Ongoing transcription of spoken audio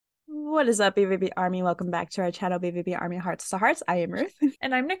What is up, BVB Army? Welcome back to our channel, BVB Army Hearts to Hearts. I am Ruth.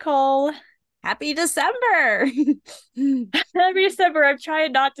 And I'm Nicole. Happy December! Every December, I'm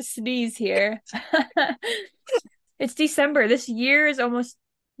trying not to sneeze here. It's December. This year is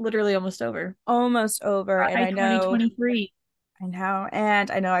literally almost over. Almost over, and Bye, 2023.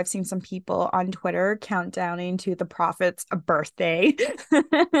 I know I've seen some people on Twitter countdowning to the prophet's birthday.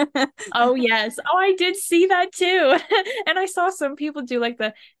 Oh, yes. Oh, I did see that too. And I saw some people do like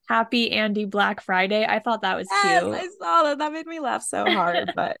the Happy Andy Black Friday. I thought that was Yes, cute. I saw that. That made me laugh so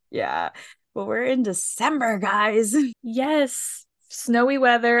hard. But yeah, but we're in December, guys. Yes. Snowy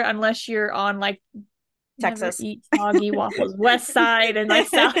weather, unless you're on like never Texas. eat soggy waffles west side and like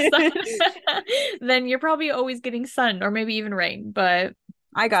south side. Then you're probably always getting sun or maybe even rain, but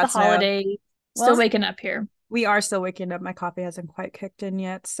I it's the got snow. holiday. Still Well, waking up here. we are still waking up. My coffee hasn't quite kicked in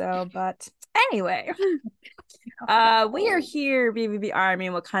yet, so but anyway. Coffee got We are cold. here, BBB Army.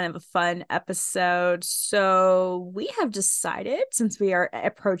 What kind of a fun episode. So we have decided, since we are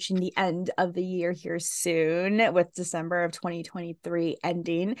approaching the end of the year here soon, with December of 2023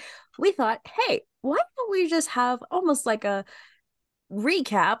 ending, we thought, hey, why don't we just have almost like a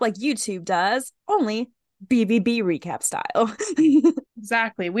recap like YouTube does, only BBB recap style.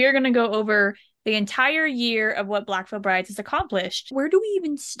 Exactly. We are going to go over the entire year of what Blackfield Brides has accomplished. Where do we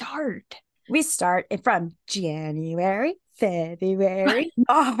even start? We start from January, February,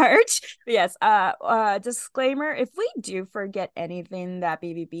 March. Yes, disclaimer, if we do forget anything that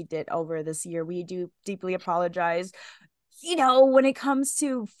BBB did over this year, we do deeply apologize. When it comes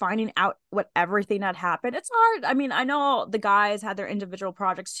to finding out what everything that happened, it's hard. I mean, I know the guys had their individual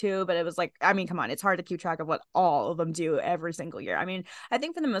projects too, but it was like, I mean, come on, it's hard to keep track of what all of them do every single year. I mean, I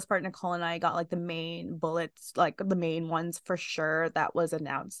think for the most part, Nicole and I got like the main bullets, like the main ones for sure that was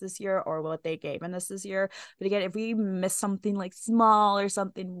announced this year or what they gave in us this year. But again, if we miss something like small or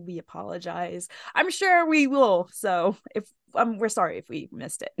something, we apologize. I'm sure we will. So if we're sorry if we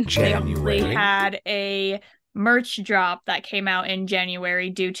missed it. They obviously January. had a merch drop that came out in January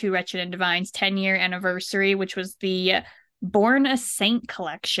due to Wretched and Divine's 10-year anniversary, which was the Born a Saint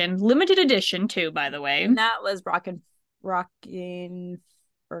collection, limited edition too, by the way. And that was rocking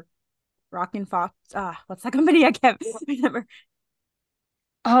or rocking Fox. What's that company? I can't remember.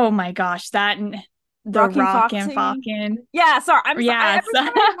 Oh my gosh, that the Rocking Rock and Foxing. Falcon. Yeah, sorry. I'm sorry. Yes. Every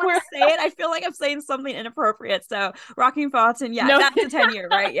time I want to say it, I feel like I'm saying something inappropriate. So Rocking Foxing, yeah, No. that's the 10-year,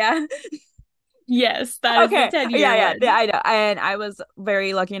 right? Yeah. Yes, that is the Okay. 10-year Yeah, one. I know. And I was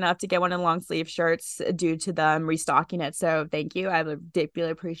very lucky enough to get one of the long sleeve shirts due to them restocking it. So thank you. I would deeply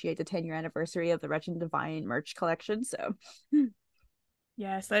appreciate the 10-year anniversary of the Wretched and Divine merch collection. So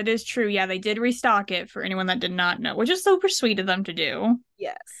Yes, that is true. Yeah, they did restock it for anyone that did not know, which is super sweet of them to do.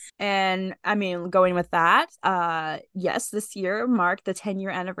 yes. And I mean, going with that, yes, this year marked the 10-year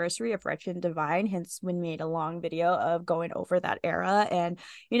anniversary of Wretched and Divine. Hence, we made a long video of going over that era. And,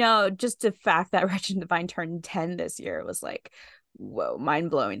 just the fact that Wretched and Divine turned 10 this year was like, whoa, mind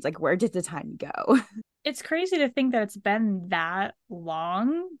blowing. It's like, where did the time go? It's crazy to think that it's been that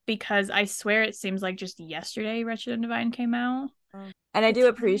long because I swear it seems like just yesterday Wretched and Divine came out. And I The do time. I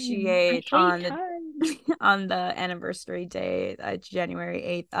appreciate hate on the time. on the anniversary day,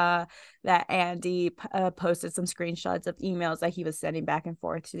 January 8th, that Andy posted some screenshots of emails that he was sending back and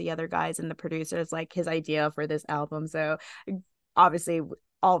forth to the other guys and the producers, like his idea for this album. So obviously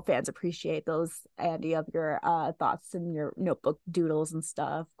all fans appreciate those, Andy, of your thoughts and your notebook doodles and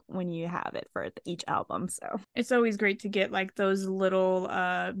stuff when you have it for each album. So It's always great to get like those little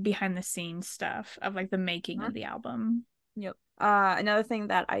behind the scenes stuff of like the making of the album. yep. Another thing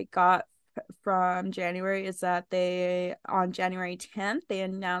that I got from January is that they, on January 10th, they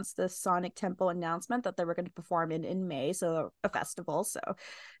announced the Sonic Temple announcement that they were going to perform in May, so a festival. So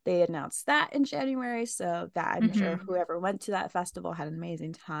they announced that in January, so that I'm sure Mhm. whoever went to that festival had an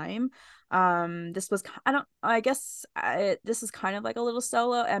amazing time. This was, this is kind of like a little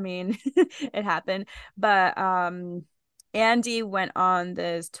solo. I mean, it happened, but Andy went on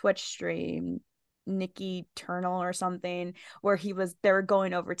this Twitch stream, Nikki Turnal or something, where they were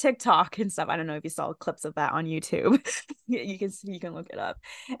going over TikTok and stuff. I don't know if you saw clips of that on YouTube. You can look it up.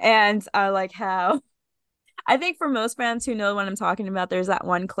 And I like how I think for most fans who know what I'm talking about, there's that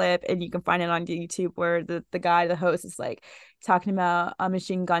one clip and you can find it on YouTube where the guy, the host, is like talking about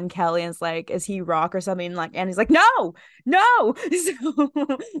Machine Gun Kelly and it's like, is he rock or something? Like, and he's like, no, no. So,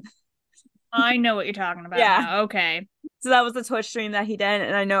 I know what you're talking about yeah. now. Okay. So that was the Twitch stream that he did.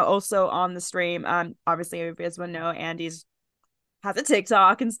 And I know also on the stream, obviously, if you guys want to know, Andy's has a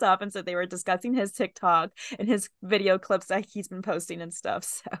TikTok and stuff, and so they were discussing his TikTok and his video clips that he's been posting and stuff.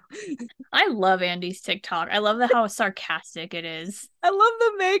 So I love Andy's TikTok. I love how sarcastic it is. I love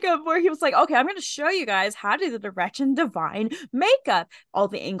the makeup where he was like, okay, I'm going to show you guys how to do the Wretched Divine makeup, all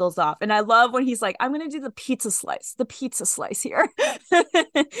the angles off. And I love when he's like, I'm going to do the pizza slice here.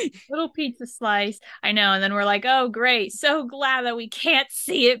 Little pizza slice. I know. And then we're like, oh, great. So glad that we can't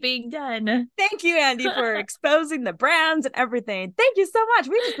see it being done. Thank you, Andy, for exposing the brands and everything. Thank you so much.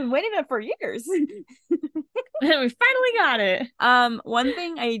 We've just been waiting it for years. We finally got it. One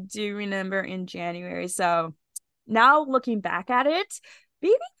thing I do remember in January, so now looking back at it,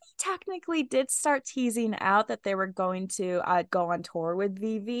 BBB technically did start teasing out that they were going to go on tour with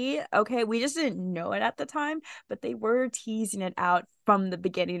VV. Okay, we just didn't know it at the time, but they were teasing it out from the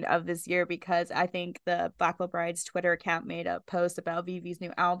beginning of this year, because I think the Blackwell Brides Twitter account made a post about VV's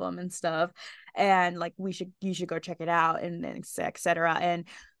new album and stuff, and like you should go check it out, and etc. And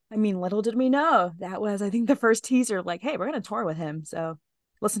I mean, little did we know that was, I think, the first teaser, like, hey, we're gonna tour with him, so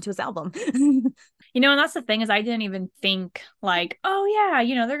listen to his album. And that's the thing, is I didn't even think like, oh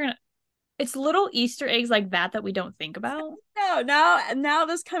yeah, they're gonna, it's little Easter eggs like that we don't think about. No, now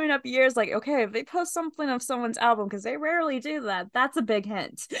this coming up years, like, okay, if they post something of someone's album, because they rarely do that, that's a big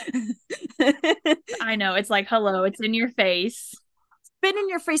hint. I know, it's like, hello, it's in your face. It's been in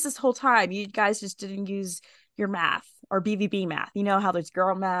your face this whole time. You guys just didn't use your math or BVB math. You know how there's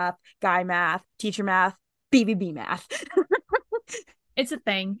girl math, guy math, teacher math, BVB math. It's a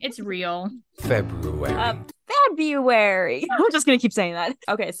thing. It's real. February. February. I'm just gonna keep saying that.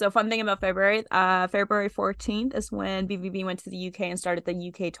 Okay, so fun thing about February. February 14th is when BVB went to the UK and started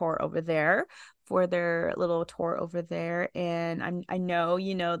the UK tour over there for their little tour over there. And I know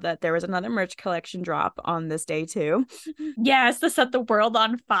you know that there was another merch collection drop on this day too. Yes, the Set the World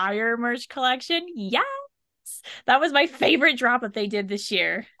on Fire merch collection. Yeah. That was my favorite drop that they did this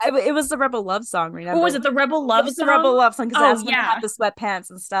year. It was the Rebel Love song, remember? What was it, the Rebel Love song? It was the Rebel Love song, because that's when yeah. they had the sweatpants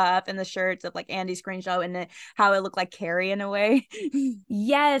and stuff and the shirts of like Andy's screenshot and how it looked like Carrie in a way.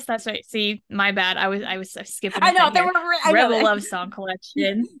 Yes, that's right. See, my bad. I was skipping. I know there were Rebel Love song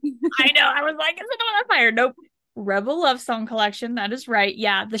collection. I know. I was like, is it on fire? Nope. Rebel Love song collection. That is right.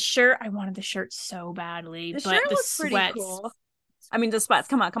 Yeah, the shirt. I wanted the shirt so badly, but the sweats. Cool. I mean, the sweats.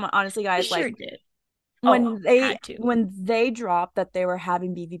 Come on. Honestly, guys, the shirt did. When they dropped that they were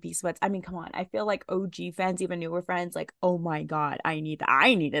having BVB sweats, I mean, come on. I feel like OG fans, even newer friends, like, oh my god, I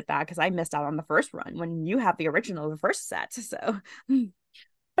needed that because I missed out on the first run when you have the original, the first set. So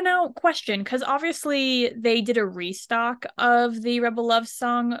but now, question, because obviously they did a restock of the Rebel Love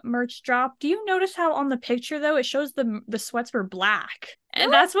song merch drop. Do you notice how on the picture though it shows the sweats were black?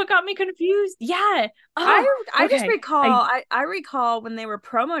 And that's what got me confused. Yeah. I just recall I recall when they were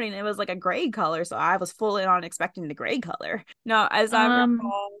promoting it was like a gray color, so I was fully on expecting the gray color. No, as I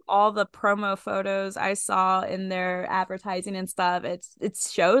recall all the promo photos I saw in their advertising and stuff, it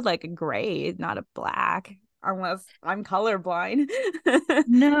showed like a gray, not a black. Unless I'm colorblind.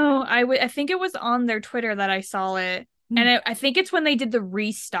 No, I think it was on their Twitter that I saw it. And I think it's when they did the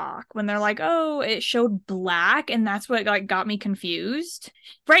restock, when they're like, oh, it showed black. And that's what got me confused.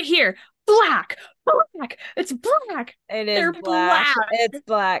 Right here. Black. It's black. They're black. It's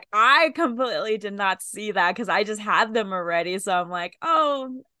black. I completely did not see that because I just had them already. So I'm like,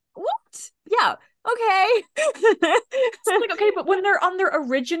 oh, what? Yeah. Okay. So like, okay, but when they're on their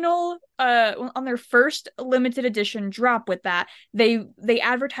original on their first limited edition drop with that, they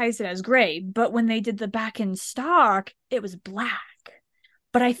advertised it as gray, but when they did the back in stock, it was black.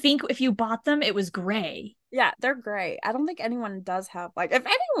 But I think if you bought them, it was gray. Yeah, they're gray. I don't think anyone does have, like, if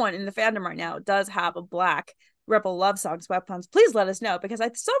anyone in the fandom right now does have a black Rebel Love song sweatpants, please let us know, because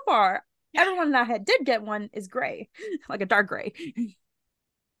so far everyone that did get one is gray, like a dark gray.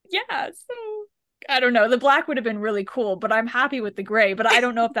 Yeah, so I don't know. The black would have been really cool, but I'm happy with the gray. But I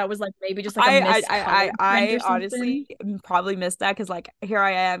don't know if that was like maybe just like a missed I honestly probably missed that because like here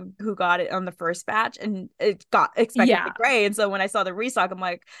I am who got it on the first batch and it got expected the gray, and so when I saw the restock, I'm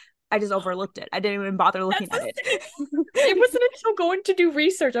like, I just overlooked it. I didn't even bother looking at it. It wasn't until going to do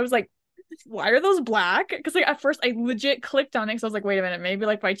research I was like, why are those black? Because like at first I legit clicked on it because I was like, wait a minute, maybe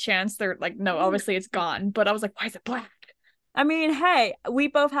like by chance they're like, no, obviously it's gone. But I was like, why is it black? I mean, hey, we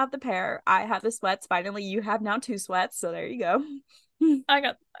both have the pair. I have the sweats. Finally, you have now 2 sweats. So there you go. I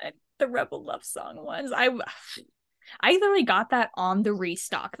got the Rebel Love song ones. I literally got that on the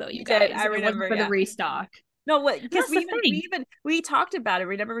restock though. You guys, I remember for the restock. No, because we talked about it.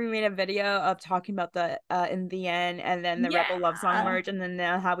 Remember, we made a video of talking about the in the end, and then the Rebel Love song merch, and then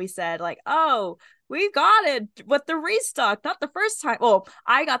how we said like, oh, we got it with the restock, not the first time. Well,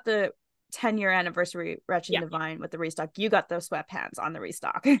 I got the 10-year anniversary Wretched and Yeah. Divine with the restock. You got those sweatpants on the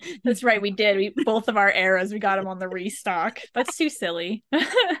restock. That's right, we did. We both of our eras, we got them on the restock. That's too silly.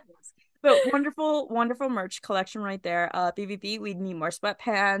 But wonderful, wonderful merch collection right there. BBB, we need more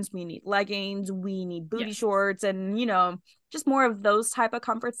sweatpants, we need leggings, we need booty Yes. shorts, and just more of those type of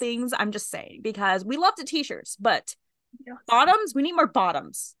comfort things. I'm just saying, because we love the t-shirts, but Yes. bottoms, we need more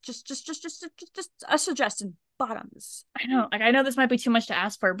bottoms. Just a suggestion. Bottoms. I know this might be too much to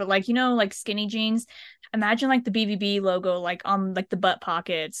ask for, but like, like skinny jeans, imagine like the BBB logo like on like the butt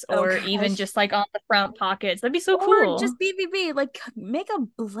pockets, Oh, or gosh. even just like on the front pockets. That'd be so Or cool. just BBB, like make a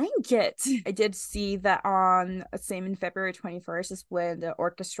blanket. I did see that on same in February 21st is when the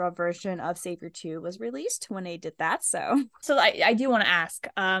orchestra version of Savior 2 was released when they did that. So I do want to ask,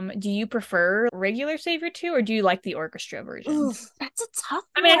 do you prefer regular Savior 2 or do you like the orchestra version? oof, that's a tough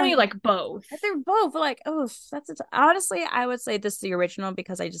I mean, I know one. you like both. They're both like, oh, honestly, I would say this is the original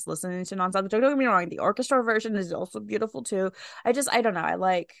because I just listened to nonstop. Don't get me wrong, the orchestra version is also beautiful too. I don't know.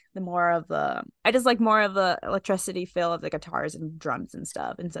 I just like more of the electricity feel of the guitars and drums and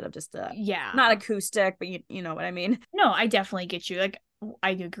stuff instead of just Yeah. not acoustic, but you know what I mean. No, I definitely get you. Like,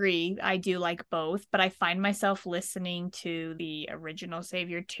 I agree. I do like both, but I find myself listening to the original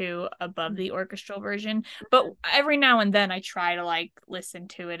Savior 2 above the orchestral version. But every now and then I try to like listen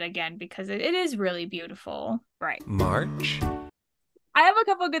to it again because it is really beautiful. Right. March. I have a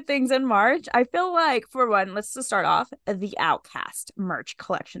couple good things in March. I feel like, for one, let's just start off the Outcast merch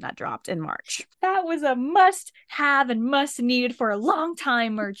collection that dropped in March. That was a must have and must needed for a long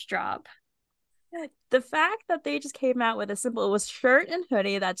time merch drop. The fact that they just came out with it was shirt and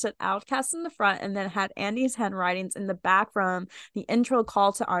hoodie that said Outcast in the front and then had Andy's handwritings in the back from the intro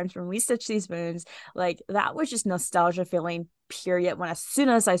call to arms from We Stitch These Wounds. Like, that was just nostalgia feeling, period. As soon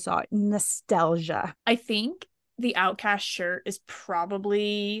as I saw it, nostalgia. I think the Outcast shirt is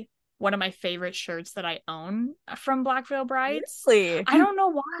probably one of my favorite shirts that I own from Black Veil Brides. Really? I don't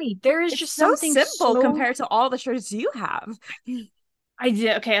know why. There is just so something simple so... compared to all the shirts you have.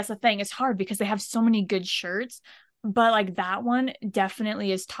 Okay, that's the thing. It's hard because they have so many good shirts, but like that one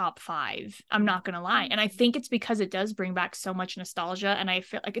definitely is top 5. I'm not gonna lie. And I think it's because it does bring back so much nostalgia, and I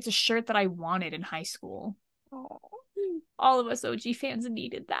feel like it's a shirt that I wanted in high school. Oh. All of us OG fans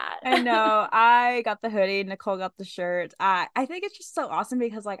needed that. I know. I got the hoodie. Nicole got the shirt. I think it's just so awesome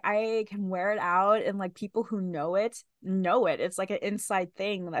because like I can wear it out and like people who know it know it. It's like an inside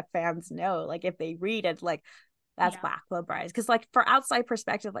thing that fans know. Like if they read it, like that's Black Veil Brides. Because like for outside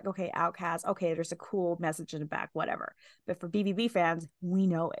perspective, like okay, Outcast, okay, there's a cool message in the back, whatever. But for BBB fans, we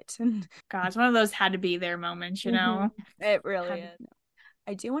know it. God, it's one of those had to be their moments, you know? It really is.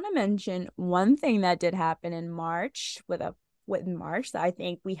 I do want to mention one thing that did happen in March within March that I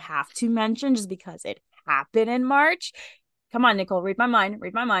think we have to mention just because it happened in March. Come on, Nicole, read my mind.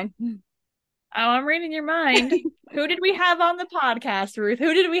 Read my mind. Oh, I'm reading your mind. Who did we have on the podcast, Ruth?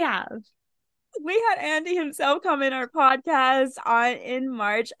 Who did we have? We had Andy himself come in our podcast in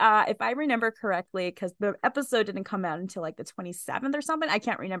March. If I remember correctly, because the episode didn't come out until like the 27th or something. I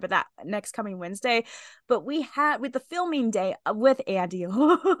can't remember that next coming Wednesday. But we had with the filming day with Andy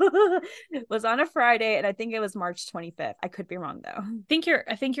was on a Friday, and I think it was March 25th. I could be wrong though.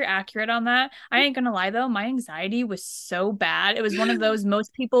 I think you're accurate on that. I ain't gonna lie though, my anxiety was so bad. It was one of those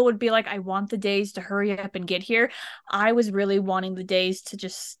most people would be like, I want the days to hurry up and get here. I was really wanting the days to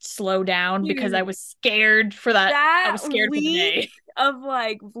just slow down because I was scared for that. I was scared for the day of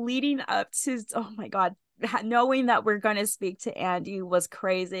like leading up to, oh my God, knowing that we're gonna speak to Andy was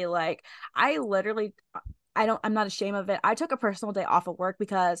crazy. Like I literally, I'm not ashamed of it. I took a personal day off of work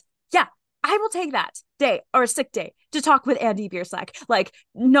because I will take that day or a sick day to talk with Andy Biersack. Like,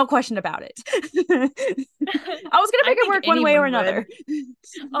 no question about it. I was gonna make it work one way or another.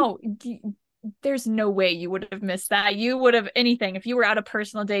 Oh, there's no way you would have missed that. You would have anything. If you were out of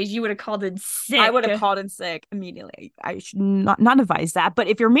personal days, you would have called in sick. I would have called in sick immediately. I should not advise that. But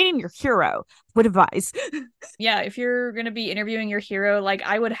if you're meeting your hero, would advise. Yeah, if you're going to be interviewing your hero, like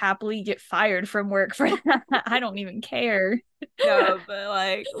I would happily get fired from work for that. I don't even care. No, but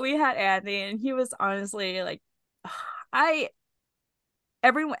like we had Andy and he was honestly like,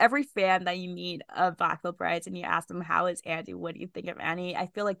 every fan that you meet of Black Veil Brides and you ask them how is Andy, what do you think of Andy? I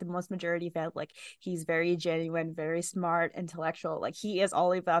feel like the most majority felt like he's very genuine, very smart, intellectual. Like he is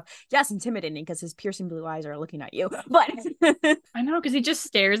all about, yes, intimidating because his piercing blue eyes are looking at you, but I know because he just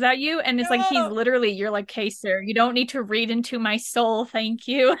stares at you and it's like he's literally, you're like, hey sir, you don't need to read into my soul, thank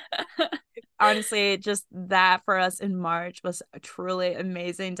you. honestly, just that for us in March was truly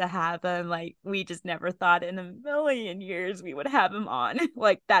amazing to have him. Like, we just never thought in a million years we would have him on.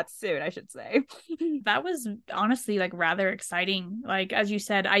 Like, that soon, I should say. That was honestly like rather exciting. Like as you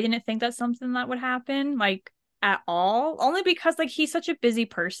said, I didn't think that's something that would happen like at all, only because like he's such a busy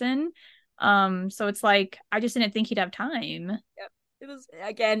person. So it's like I just didn't think he'd have time. Yep. It was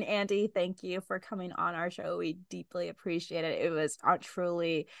again, Andy, thank you for coming on our show. We deeply appreciate it. It was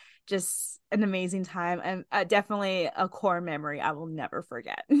truly just an amazing time and definitely a core memory I will never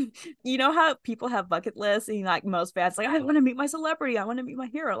forget. You know how people have bucket lists and like most fans like I want to meet my celebrity, I want to meet my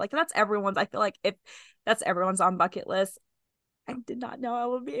hero. Like that's everyone's. I feel like if that's everyone's on bucket list, I did not know I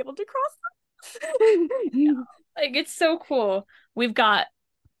would be able to cross Yeah. them. Like it's so cool. We've got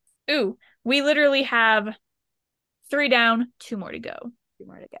we literally have 3 down, 2 more to go. 2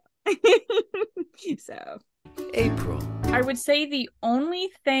 more to go. So April. I would say the only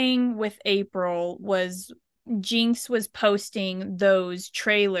thing with April was Jinx was posting those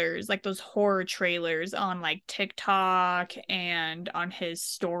trailers, like those horror trailers on like TikTok and on his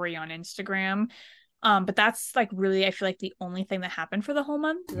story on Instagram. But that's like really, I feel like the only thing that happened for the whole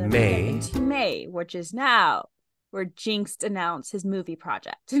month. May. Into May, which is now where Jinx announced his movie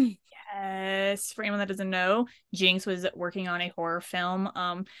project. Yes, for anyone that doesn't know, Jinx was working on a horror film.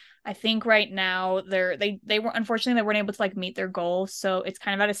 I think right now they were unfortunately they weren't able to like meet their goal, so it's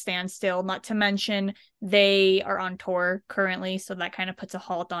kind of at a standstill. Not to mention they are on tour currently, so that kind of puts a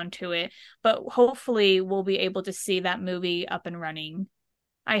halt onto it. But hopefully we'll be able to see that movie up and running.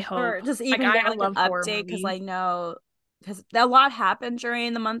 I hope. Or just even like, get I like love an horror update because movies. I know because a lot happened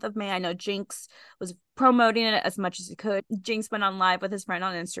during the month of May. I know Jinx was promoting it as much as he could. Jinx went on live with his friend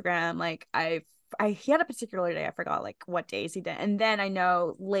on Instagram. Like he had a particular day. I forgot like what days he did. And then I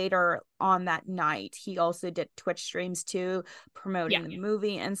know later on that night he also did Twitch streams too, promoting the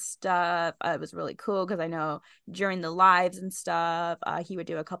movie and stuff. It was really cool because I know during the lives and stuff, he would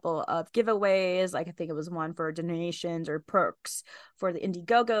do a couple of giveaways. Like I think it was one for donations or perks for the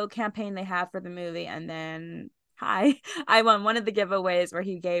Indiegogo campaign they have for the movie, and then I won one of the giveaways where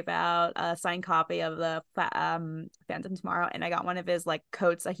he gave out a signed copy of the Phantom Tomorrow, and I got one of his like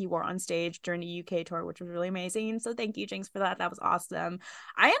coats that he wore on stage during the UK tour, which was really amazing. So thank you, Jinx, for that. That was awesome.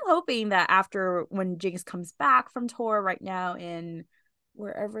 I am hoping that after when Jinx comes back from tour right now in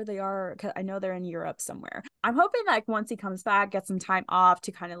wherever they are, because I know they're in Europe somewhere. I'm hoping like once he comes back, get some time off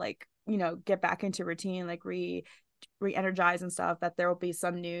to kind of like get back into routine, like re-energize and stuff, that there will be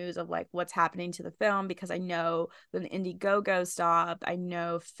some news of like what's happening to the film, because I know when Indiegogo stopped, I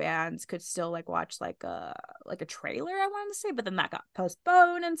know fans could still like watch like a trailer, I wanted to say, but then that got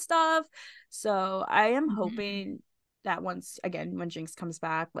postponed and stuff. So I am hoping that once again when Jinx comes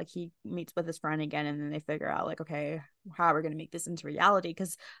back, like he meets with his friend again and then they figure out like, okay, how are we going to make this into reality,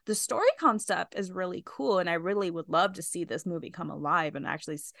 because the story concept is really cool and I really would love to see this movie come alive and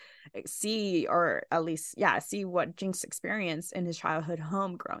actually see, or at least see what Jinx experienced in his childhood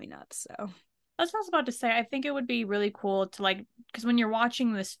home growing up. So That's what I was about to say. I think it would be really cool to like, because when you're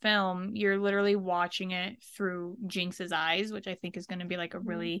watching this film, you're literally watching it through Jinx's eyes, which I think is going to be like a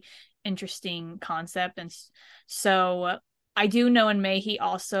really interesting concept. And so I do know in May, he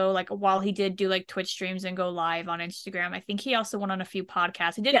also, like, while he did do like Twitch streams and go live on Instagram, I think he also went on a few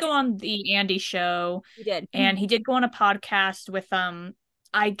podcasts. He did go on the Andy show. He did. And he did go on a podcast with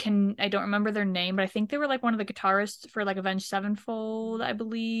I don't remember their name, but I think they were like one of the guitarists for like Avenged Sevenfold, I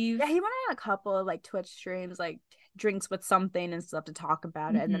believe. Yeah, he went on a couple of like Twitch streams, like drinks with something and stuff to talk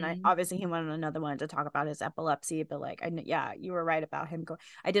about it. And then obviously he went on another one to talk about his epilepsy. But like, you were right about him.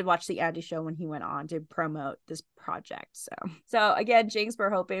 I did watch the Andy show when he went on to promote this project. So again, Jinx, we're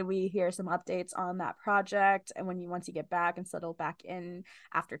hoping we hear some updates on that project and once you get back and settle back in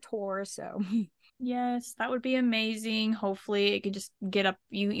after tour. So yes, that would be amazing. Hopefully it could just get up,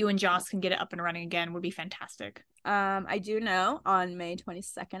 you and Joss can get it up and running again, would be fantastic. I do know on May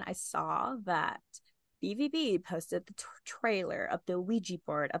 22nd I saw that BVB posted the trailer of the Ouija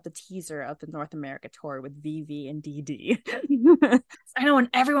board of the teaser of the North America tour with VV and DD. I know, and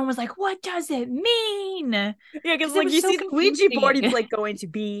everyone was like, what does it mean? Yeah, because like you so see the Ouija board, it's like going to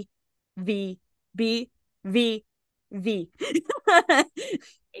be V V V V.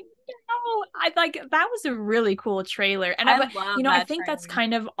 I like that was a really cool trailer, and I think that's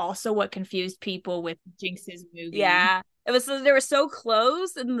kind of also what confused people with Jinx's movie. Yeah, it was, they were so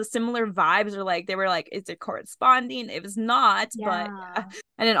close, and the similar vibes are like, they were like, is it corresponding? It was not, but yeah.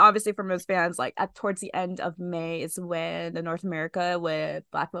 And then obviously for most fans, like towards the end of May is when the North America with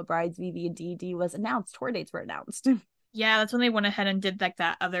Black Veil Brides, VV and DD was announced. Tour dates were announced. Yeah, that's when they went ahead and did like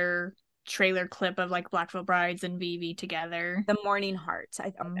that other trailer clip of like Black Veil Brides and Vivi together. The Morning Heart. I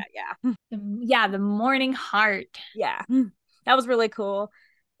thought that, yeah. Yeah, the Morning Heart. Yeah. That was really cool.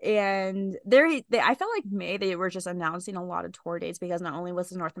 And I felt like May they were just announcing a lot of tour dates because not only was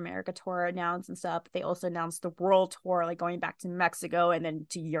the North America tour announced and stuff, but they also announced the world tour, like going back to Mexico and then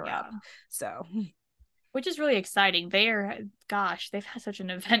to Europe. Yeah. So Which is really exciting. They've had such an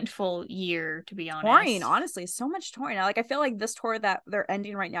eventful year, to be honest. Touring, honestly, so much touring. Like I feel like this tour that they're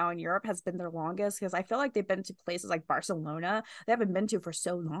ending right now in Europe has been their longest because I feel like they've been to places like Barcelona they haven't been to for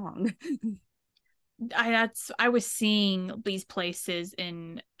so long. I was seeing these places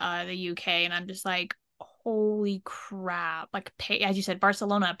in the UK, and I'm just like, holy crap! Like, as you said,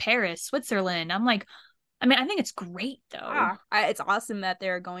 Barcelona, Paris, Switzerland. I'm like, I mean, I think it's great though. It's awesome that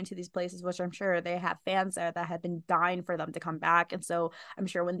they're going to these places, which I'm sure they have fans there that have been dying for them to come back. And so I'm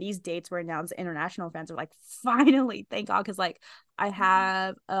sure when these dates were announced, international fans are like, finally, thank God. Because like I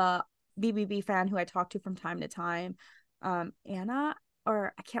have a BBB fan who I talk to from time to time, Anna,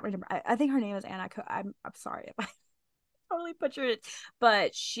 or I can't remember. I think her name is Anna. I'm sorry if I totally butchered it,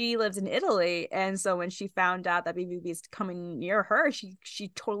 but she lives in Italy, and so when she found out that BBB is coming near her, she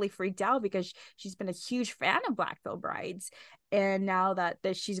totally freaked out because she's been a huge fan of Black Veil Brides, and now that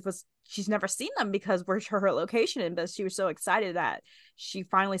she's never seen them because we're her location, but she was so excited that she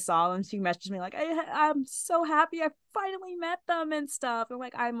finally saw them. She messaged me like, I'm so happy I finally met them and stuff. And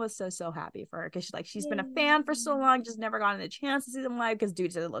like I was so happy for her because she's been a fan for so long, just never gotten a chance to see them live because due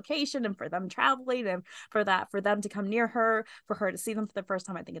to the location and for them traveling and for them to come near her, for her to see them for the first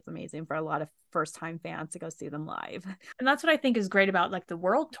time. I think it's amazing for a lot of first time fans to go see them live. And that's what I think is great about like the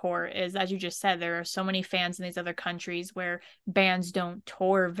world tour is, as you just said, there are so many fans in these other countries where bands don't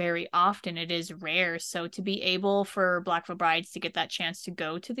tour very often. It is rare. So to be able for Black Veil Brides to get that chance to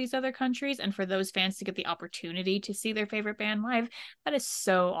go to these other countries and for those fans to get the opportunity to see their favorite band live, that is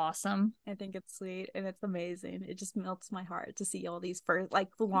so awesome. I think it's sweet and it's amazing. It just melts my heart to see all these first like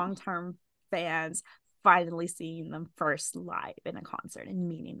long-term fans finally seeing them first live in a concert and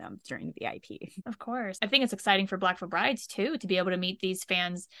meeting them during VIP. Of course. I think it's exciting for Black Veil Brides too, to be able to meet these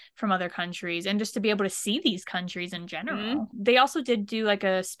fans from other countries and just to be able to see these countries in general. Mm-hmm. They also did do like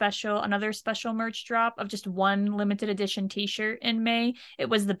another special merch drop of just one limited edition t-shirt in May. It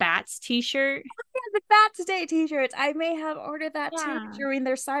was the Bats t-shirt. Yeah, the Bats Day t-shirts. I may have ordered that too during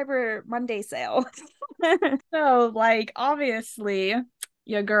their Cyber Monday sale. So like obviously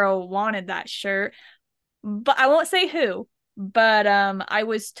your girl wanted that shirt. But I won't say who, but I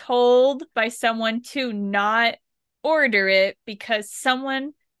was told by someone to not order it because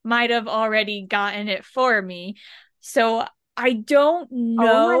someone might have already gotten it for me. So I don't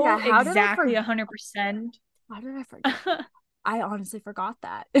know exactly 100%. How did I forget? I honestly forgot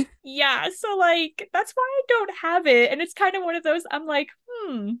that. Yeah, so like that's why I don't have it. And it's kind of one of those, I'm like,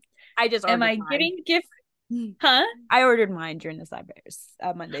 I just ordered mine. Getting gift? Huh? I ordered mine during the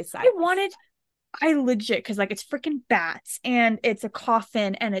Monday Cyber. I legit, because like it's freaking bats and it's a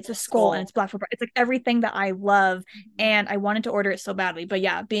coffin and it's a skull and it's Black Veil Bride. It's like everything that I love, and I wanted to order it so badly. But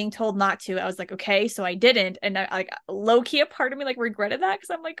yeah, being told not to, I was like, okay, so I didn't, and I like low key a part of me like regretted that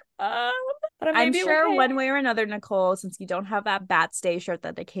because I'm like, but I'm sure okay. One way or another, Nicole, since you don't have that Bats Day shirt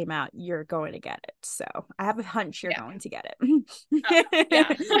that they came out, you're going to get it. So I have a hunch you're going to get it. Yeah.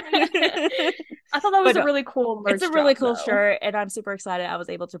 I thought that was a really cool merch. It's a really cool shirt, and I'm super excited. I was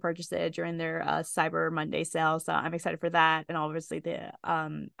able to purchase it during their Cyber Monday sale, so I'm excited for that, and obviously the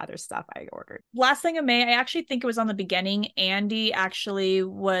other stuff I ordered. Last thing in May, I actually think it was on the beginning. Andy actually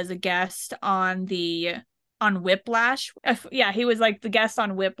was a guest on Whiplash. Yeah, he was like the guest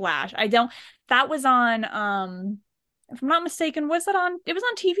on Whiplash. That was on if I'm not mistaken, it was on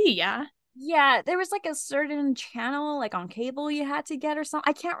TV, yeah. Yeah, there was like a certain channel like on cable you had to get or something.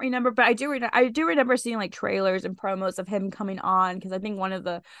 I can't remember, but I do remember seeing like trailers and promos of him coming on, because I think one of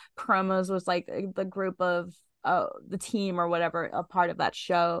the promos was like the group of the team or whatever, a part of that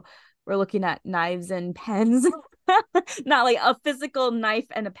show. We're looking at knives and pens. Not like a physical knife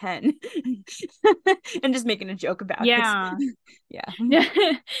and a pen. And just making a joke about it. Yeah.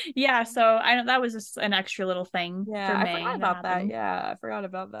 Yeah, so I know that was just an extra little thing for May. I forgot about that. Yeah, I forgot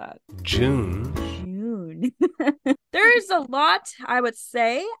about that. June. There's a lot, I would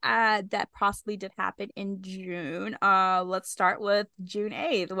say, that possibly did happen in June. Let's start with June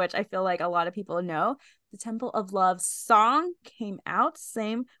 8th, which I feel like a lot of people know. The Temple of Love song came out.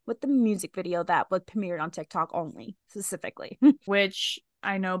 Same with the music video that was premiered on TikTok only, specifically. Which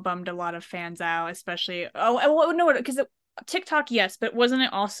I know bummed a lot of fans out, especially... Oh, no, because TikTok, yes, but wasn't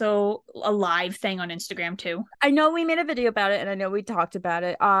it also a live thing on Instagram too? I know we made a video about it, and I know we talked about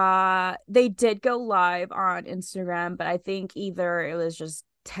it. They did go live on Instagram, but I think either it was just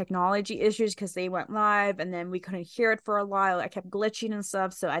technology issues because they went live and then we couldn't hear it for a while. I kept glitching and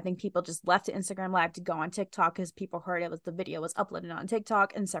stuff. So I think people just left Instagram Live to go on TikTok because people heard it was the video was uploaded on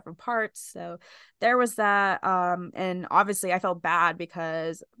TikTok in separate parts. So there was that. And obviously I felt bad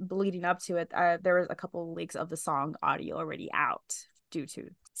because leading up to it, there was a couple of leaks of the song audio already out due to.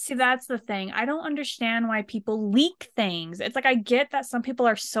 See, that's the thing. I don't understand why people leak things. It's like I get that some people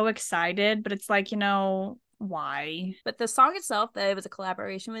are so excited, but it's like, why? But the song itself, that it was a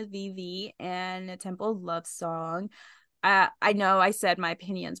collaboration with VV and a Temple Love song. I know I said my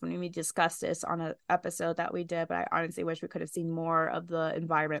opinions when we discussed this on an episode that we did, but I honestly wish we could have seen more of the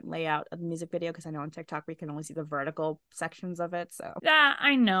environment layout of the music video because I know on TikTok we can only see the vertical sections of it. So yeah,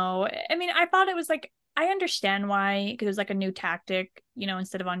 I know. I mean, I thought it was like, I understand why, because it was like a new tactic,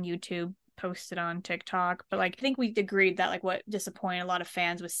 instead of on YouTube, posted on TikTok. But like, I think we agreed that like what disappointed a lot of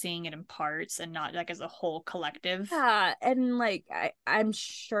fans was seeing it in parts and not like as a whole collective. Yeah, and like I'm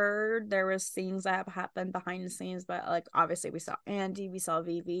sure there was things that have happened behind the scenes, but like obviously we saw Andy, we saw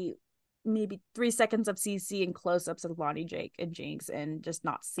Vivi, maybe 3 seconds of CC and close-ups of Lonnie, Jake, and Jinx, and just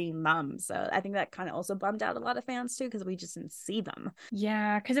not seeing them. So I think that kind of also bummed out a lot of fans too because we just didn't see them.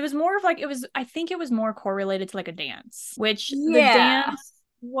 Yeah, because it was more of like I think it was more correlated to like a dance, which the Yeah. dance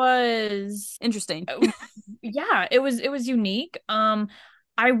was Interesting. Yeah, it was unique. I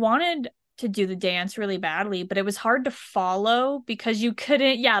wanted to do the dance really badly, but it was hard to follow because you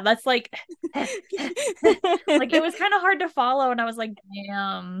couldn't. Yeah, that's like like it was kind of hard to follow, and I was like,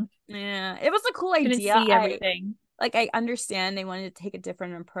 damn. Yeah, it was a cool Couldn't idea. see everything. I understand they wanted to take a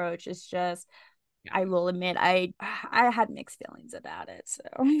different approach. It's just I will admit I had mixed feelings about it. So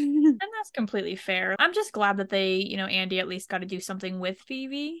And that's completely fair. I'm just glad that they, Andy at least got to do something with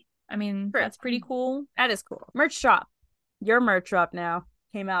Phoebe. I mean, that's pretty cool. That is cool. Merch drop. Your merch drop now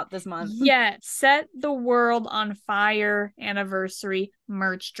came out this month. Yeah, Set the World on Fire anniversary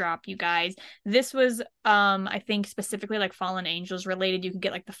merch drop, you guys. This was I think specifically like Fallen Angels related. You can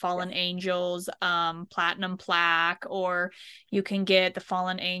get like the Fallen Angels platinum plaque, or you can get the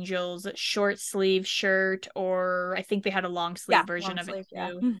Fallen Angels short sleeve shirt, or I think they had a long sleeve version of it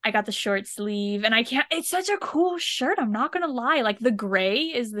too. Yeah. I got the short sleeve, and it's such a cool shirt, I'm not gonna lie. Like the gray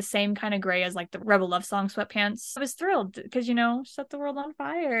is the same kind of gray as like the Rebel Love Song sweatpants. I was thrilled because Set the World on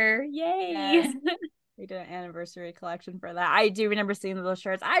Fire. Yay. Yes. They did an anniversary collection for that. I do remember seeing those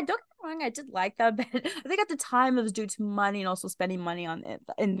shirts. I don't get me wrong, I did like that, but I think at the time it was due to money and also spending money on it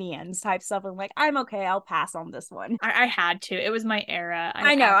in the ends type stuff. I'm like, I'm okay, I'll pass on this one. I had to. It was my era.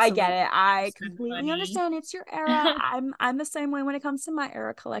 I know, I get it. I completely understand. It's your era. I'm the same way when it comes to my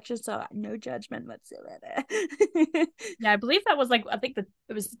era collection, so no judgment whatsoever. Yeah, I believe that was like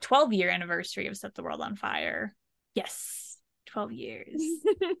it was the 12-year anniversary of Set the World on Fire. Yes. 12 years.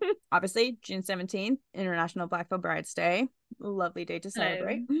 Obviously, June 17th, International Black Veil Brides Day. Lovely day to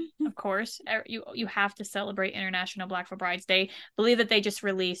celebrate. Of course, you have to celebrate International Black Veil Brides Day. Believe that they just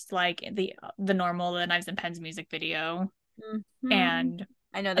released like the normal the Knives and Pens music video, and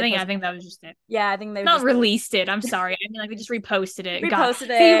I know. I think that was just it. Yeah, I think they not released it. I'm sorry. I mean, like they just reposted it. Reposted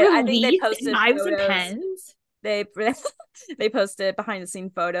it. I think they posted Knives and Pens. They posted behind the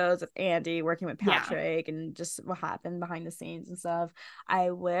scene photos of Andy working with Patrick and just what happened behind the scenes and stuff. I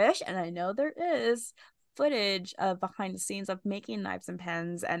wish, and I know there is footage of behind the scenes of making Knives and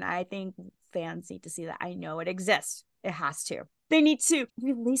Pens, and I think fans need to see that. I know it exists. It has to. They need to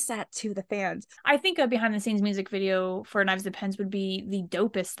release that to the fans. I think a behind the scenes music video for Knives and Pens would be the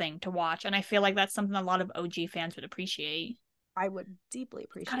dopest thing to watch, and I feel like that's something a lot of OG fans would appreciate. I would deeply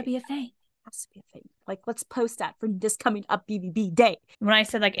appreciate. Gotta be a thing. Has to be a thing. Like, let's post that for this coming up BVB day. When I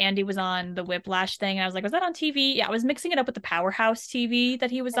said like Andy was on the Whiplash thing, I was like, was that on TV? Yeah, I was mixing it up with the Powerhouse TV that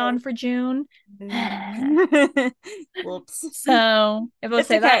he was on for June. Whoops. So if we'll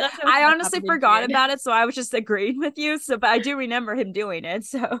say okay. that, I honestly forgot about it, so I was just agreeing with you. So, but I do remember him doing it.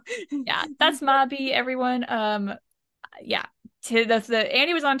 So yeah, that's Mobby, everyone. Yeah, the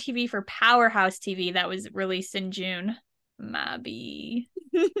Andy was on TV for Powerhouse TV that was released in June. Mobby.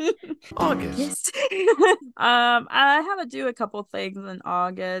 August. I have to do a couple things in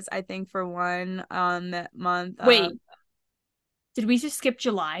August. I think for one, that month. Wait, did we just skip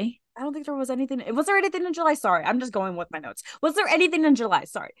July? I don't think there was anything. Was there anything in July? Sorry, I'm just going with my notes. Was there anything in July?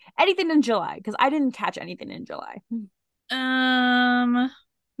 Sorry, anything in July? Because I didn't catch anything in July.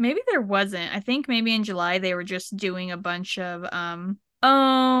 Maybe there wasn't. I think maybe in July they were just doing a bunch of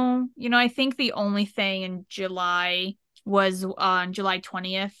I think the only thing in July was on July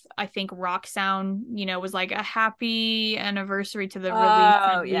 20th. I think Rock Sound, was like a happy anniversary to the release Oh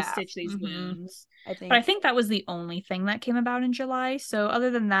and we yeah. stitch these wounds. I But I think think that was the only thing that came about in July. So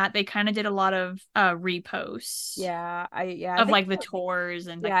other than that, they kind of did a lot of reposts I of think like the tours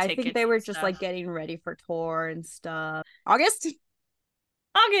and yeah, like I think tickets they and were just stuff. like getting ready for tour and stuff. August.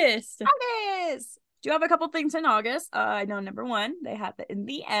 August. August. Do you have a couple things in August? I know number one, they had the In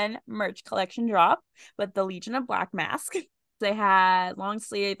the End merch collection drop with the Legion of Black mask. They had long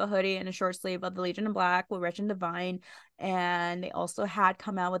sleeve, a hoodie, and a short sleeve of the Legion of Black with Wretch and Divine. And they also had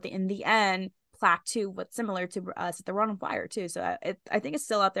come out with the In the End plaque too, what's similar to Set the World on Fire too. So I think it's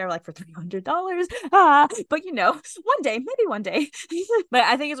still out there like for $300. But one day, maybe one day. But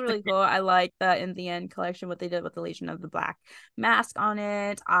I think it's really cool. I like the In the End collection, what they did with the Legion of the Black mask on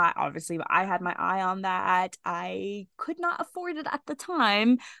it. I had my eye on that. I could not afford it at the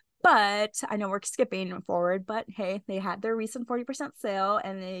time, but I know we're skipping forward, but hey, they had their recent 40% sale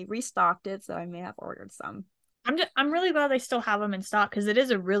and they restocked it, so I may have ordered some. I'm really glad they still have them in stock because it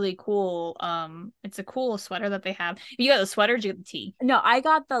is a really cool it's a cool sweater that they have. You got the sweater, or did you get the tee? No, I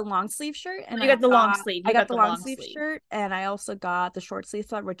got the long sleeve shirt and You got the long sleeve. I You got got the the long long sleeve sleeve. shirt and I also got the short sleeve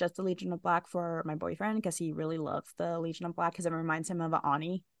sweater with just the Legion of Black for my boyfriend because he really loves the Legion of Black because it reminds him of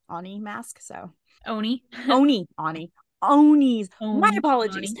an Oni mask. So Oni. Oni's. My Oni.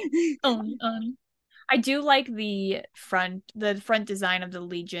 apologies. Oni. Oni. Oni. I do like the front design of the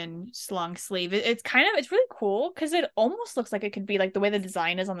Legion long sleeve. It's really cool because it almost looks like it could be like the way the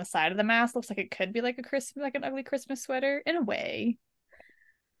design is on the side of the mask looks like it could be like like an ugly Christmas sweater in a way.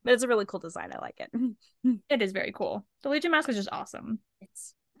 But it's a really cool design. I like it. It is very cool. The Legion mask is just awesome.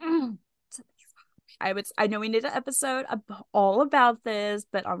 It's I know we did an episode all about this,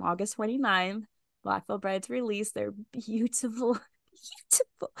 but on August 29th, Black Veil Brides released their beautiful,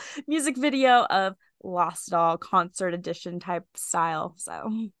 beautiful music video of Lost Doll concert edition type style.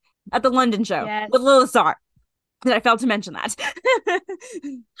 So at the London show Yes. with Lila Star. I failed to mention that.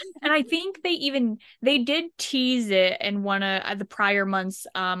 And I think they did tease it in one of the prior months.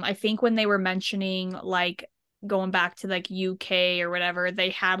 I think when they were mentioning like going back to like UK or whatever, they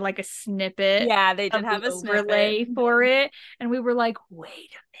had like a snippet Yeah, they did of have the a snippet. overlay for it, and we were like,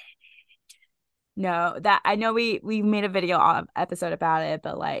 wait No, that I know we made a video episode about it,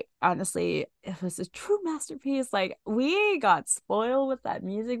 but like honestly, it was a true masterpiece. Like we got spoiled with that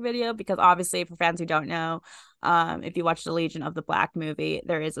music video because obviously for fans who don't know, if you watch the Legion of the Black movie,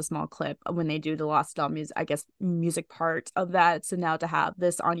 there is a small clip of when they do the Lost Doll music, I guess music part of that. So now to have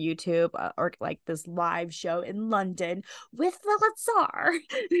this on YouTube or like this live show in London with the Tsar.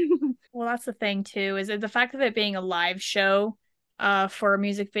 Well, that's the thing too, is that the fact of it being a live show for a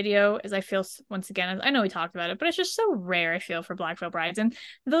music video is I feel once again, I know we talked about it, but it's just so rare I feel for Black Veil Brides, and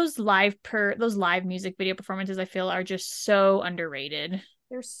those live music video performances I feel are just so underrated.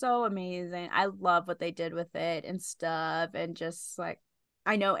 They're so amazing. I love what they did with it and stuff. And just like,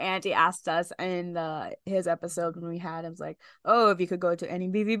 I know Andy asked us in his episode when we had him, was like, oh, if you could go to any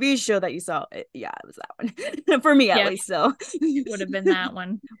BVB show that you saw. Yeah, it was that one. For me, at Yeah, least. So, it would have been that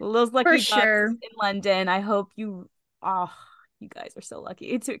one well, those for lucky ducks sure. in London. I hope oh, you guys are so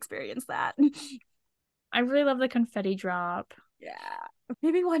lucky to experience that. I really love the confetti drop. Yeah.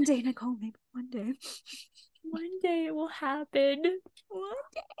 Maybe one day, Nicole. Maybe one day. One day it will happen. One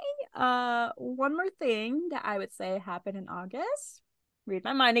day. One more thing that I would say happened in August. Read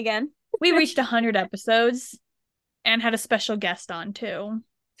my mind again. We reached 100 episodes and had a special guest on too.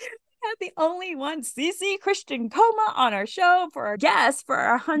 Had the only one, CC Christian Coma, on our show for our guest for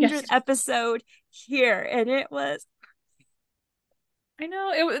our 100th Yes. episode here. And it was. I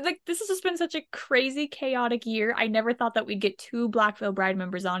know it was like this has just been such a crazy, chaotic year. I never thought that we'd get two Black Veil Bride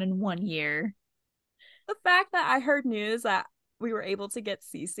members on in 1 year. The fact that I heard news that we were able to get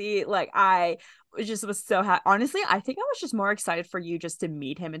CC, like I was so happy. Honestly, I think I was just more excited for you just to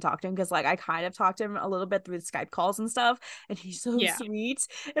meet him and talk to him because like I kind of talked to him a little bit through the Skype calls and stuff, and he's so sweet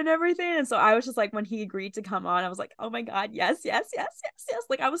and everything. And so I was just like, when he agreed to come on, I was like, oh my god, yes, yes, yes, yes, yes.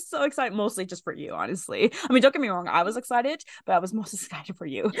 Like I was so excited, mostly just for you, honestly. I mean, don't get me wrong, I was excited, but I was most excited for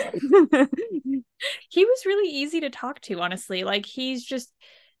you. He was really easy to talk to, honestly. Like he's just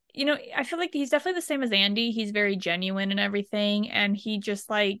I feel like he's definitely the same as Andy. He's very genuine and everything. And he just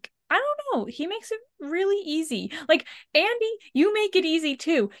like, I don't know, he makes it really easy. Like, Andy, you make it easy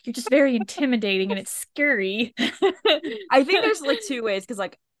too. You're just very intimidating and it's scary. I think there's like two ways because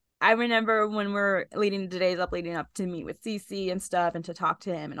like I remember when we're leading the days up, leading up to meet with CC and stuff and to talk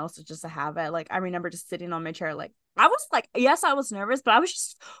to him and also just to have it. Like, I remember just sitting on my chair, like I was like, yes, I was nervous, but I was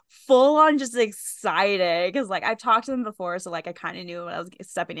just full on just excited because like I've talked to him before, so like I kind of knew what I was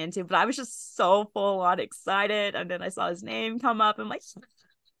stepping into, but I was just so full on excited. And then I saw his name come up and like,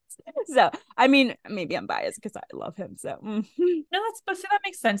 so I mean, maybe I'm biased because I love him. So No, but see, that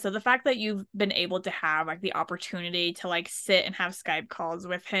makes sense. So the fact that you've been able to have like the opportunity to like sit and have Skype calls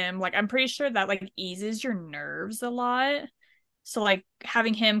with him, like I'm pretty sure that like eases your nerves a lot. So like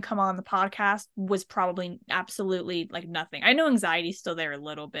having him come on the podcast was probably absolutely like nothing. I know anxiety's still there a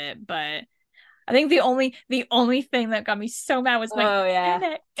little bit, but I think the only thing that got me so mad was my oh yeah.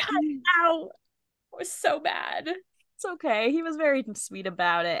 internet cut out. It was so bad. It's okay. He was very sweet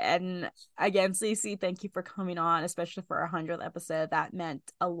about it. And again, Cece, thank you for coming on, especially for our 100th episode. That meant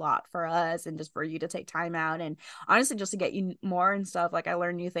a lot for us and just for you to take time out and honestly just to get you more and stuff. Like I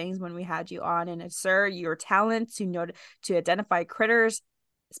learned new things when we had you on. And sir, your talent to identify critters,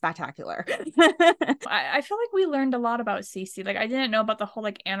 spectacular. I feel like we learned a lot about Cece. Like I didn't know about the whole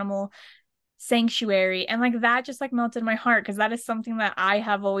like animal sanctuary, and like that just like melted my heart because that is something that I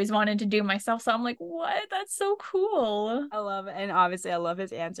have always wanted to do myself. So I'm like, what? That's so cool. I love it. And obviously I love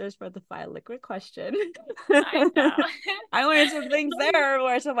his answers for the file liquid question. I know. I learned some things there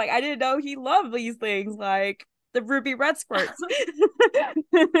where I'm like, I didn't know he loved these things like the ruby red squirts.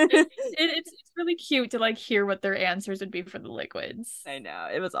 It's really cute to like hear what their answers would be for the liquids. I know.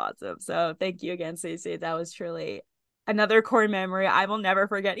 It was awesome. So thank you again, Stacey. That was truly another core memory I will never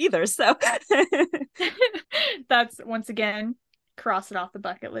forget either. So That's once again, cross it off the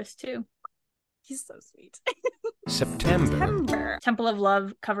bucket list too. he's so sweet. September. Temple of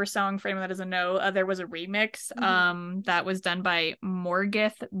Love cover song, for anyone that doesn't know, there was a remix that was done by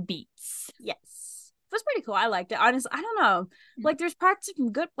Morgith Beats. Yes. It was pretty cool. I liked it. Honestly, I don't know. Like there's parts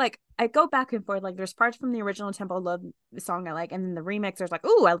from good, like I go back and forth. Like there's parts from the original Temple of Love song I like, and then the remix there's like,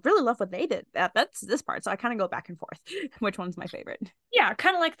 oh, I really love what they did. That's this part. So I kind of go back and forth. Which one's my favorite? Yeah,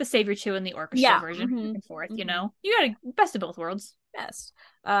 kind of like the Savior 2 and the orchestra version, back and forth, you know? You got a best of both worlds. Best.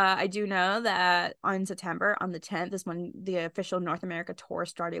 I do know that on September, on the 10th, is when the official North America tour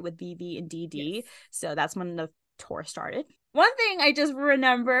started with VV and DD. Yes. So that's when the tour started. One thing I just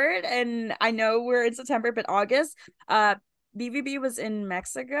remembered, and I know we're in September, but August, BVB was in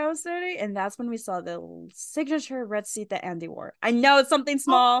Mexico City, and that's when we saw the signature red seat that Andy wore. I know it's something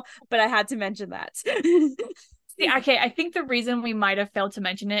small, but I had to mention that. See, okay, I think the reason we might have failed to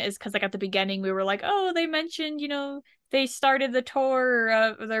mention it is because like at the beginning we were like, oh, they mentioned, you know, they started the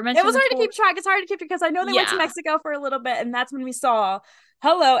tour. They're mentioning it was hard to keep track. It's hard to keep track because I know they went to Mexico for a little bit, and that's when we saw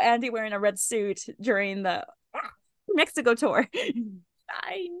hello Andy wearing a red suit during the Mexico tour.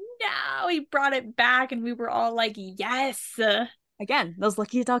 I know, he brought it back and we were all like, yes. Again, those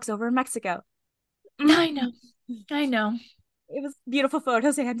lucky ducks over in Mexico. I know. It was beautiful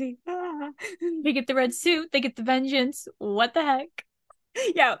photos, Andy. They get the red suit, they get the vengeance. What the heck?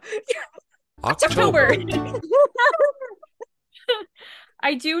 Yeah. October.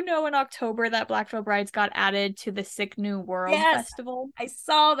 I do know in October that Black Veil Brides got added to the Sick New World Festival. I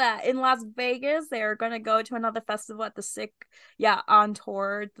saw that in Las Vegas. They're going to go to another festival at the Sick, on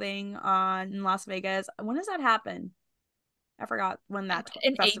tour thing in Las Vegas. When does that happen? I forgot when that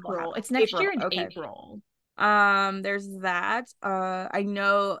in festival April. Happened. It's next year in April. There's that. I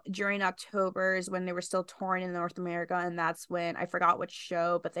know during October is when they were still touring in North America, and that's when I forgot which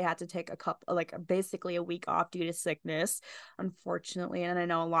show, but they had to take basically a week off due to sickness, unfortunately. And I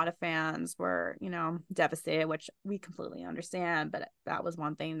know a lot of fans were, devastated, which we completely understand, but that was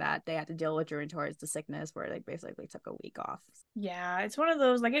one thing that they had to deal with during tours, the sickness, where they basically took a week off. Yeah, it's one of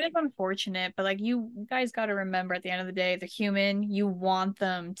those, like, it is unfortunate, but like you guys got to remember at the end of the day, they're human. You want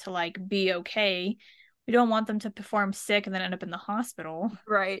them to like be okay. We don't want them to perform sick and then end up in the hospital.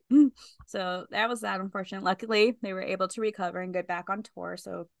 Right. So that was that, unfortunate. Luckily, they were able to recover and get back on tour.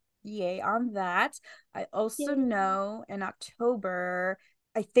 So yay on that. I also know in October,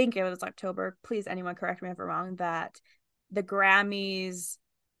 I think it was October, please anyone correct me if I'm wrong, that the Grammys,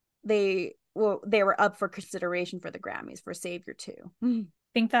 they were up for consideration for the Grammys for Savior 2. I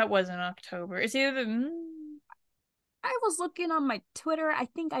think that was in October. Is it I was looking on my Twitter. I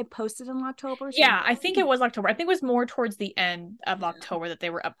think I posted in October. So I think it was October. I think it was more towards the end of October that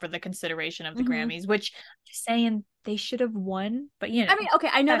they were up for the consideration of the Grammys, which just saying they should have won. But I mean, okay,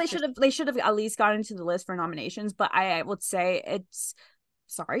 I know they should have at least gotten into the list for nominations, but I would say it's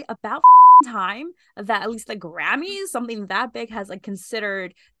about time that at least the Grammys, something that big, has like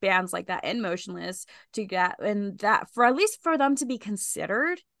considered bands like that and Motionless to get, and that for at least for them to be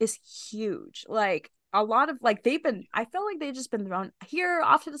considered is huge. Like a lot of I feel like they've just been thrown here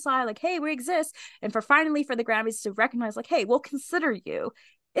off to the side, like, hey, we exist. And for the Grammys to recognize, like, hey, we'll consider you,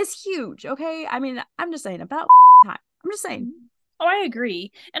 is huge. Okay. I mean, I'm just saying about I'm just saying. Oh, I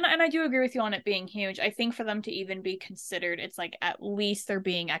agree. And I do agree with you on it being huge. I think for them to even be considered, it's like at least they're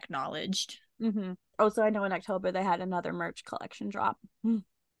being acknowledged. Mm-hmm. Also, I know in October they had another merch collection drop.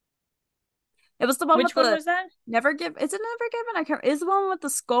 It was the one Which with one the was that? Never Give. Is it Never Given? I can't. Is the one with the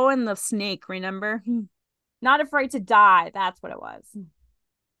skull and the snake? Remember? Not Afraid to Die. That's what it was.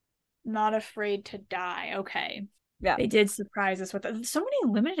 Not Afraid to Die. Okay. Yeah, They did surprise us with so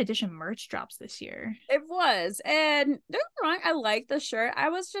many limited edition merch drops this year. it was. And don't get me wrong, I like the shirt. I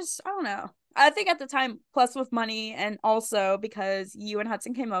was just, I don't know. I think at the time, plus with money, and also because you and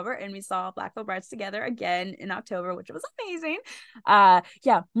Hudson came over and we saw Black Veil Brides together again in October, which was amazing.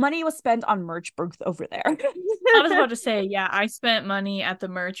 Yeah, money was spent on merch booth over there. I was about to say, yeah, I spent money at the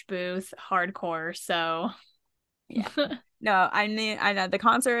merch booth hardcore, so yeah. No, I know the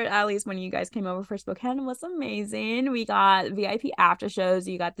concert, at least when you guys came over for Spokane, was amazing. We got VIP after shows.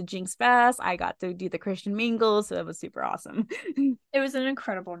 You got the Jinx Fest. I got to do the Christian Mingle, so it was super awesome. It was an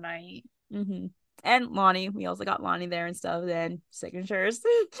incredible night. Mm-hmm. And Lonnie, we also got Lonnie there and stuff, then signatures.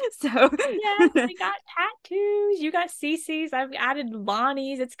 So yes, we got tattoos. You got CC's. I've added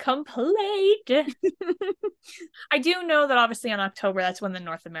Lonnie's. It's complete. I do know that obviously in October, that's when the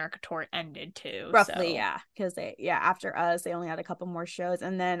North America tour ended too. Roughly, so. yeah. Because after us, they only had a couple more shows.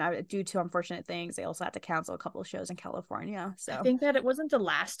 And then due to unfortunate things, they also had to cancel a couple of shows in California. So I think that it wasn't the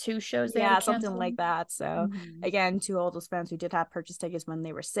last two shows they had to something cancel. like that. So again, to all those fans who did have purchase tickets when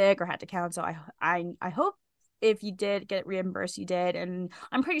they were sick or had to cancel, I hope if you did get reimbursed, you did. And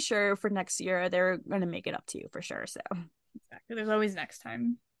I'm pretty sure for next year, they're going to make it up to you for sure. So exactly. There's always next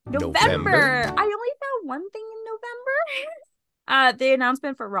time. November. I only found one thing in November. The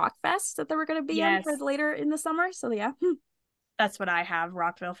announcement for Rockfest that they were going to be in for later in the summer. So yeah. That's what I have,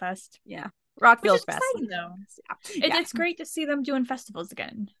 Rockville Fest. Yeah. Rockville Fest. Exciting, though. It's great to see them doing festivals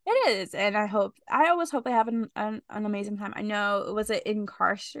again. It is, and I always hope they have an amazing time. I know, was it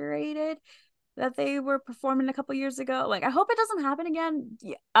Incarcerated that they were performing a couple years ago? Like, I hope it doesn't happen again.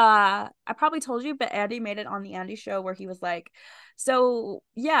 I probably told you, but Andy made it on the Andy show where he was like, so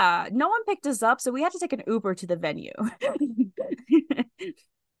yeah, no one picked us up, so we had to take an Uber to the venue. Are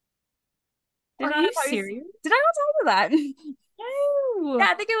you serious? Did I not tell you that? No. Yeah,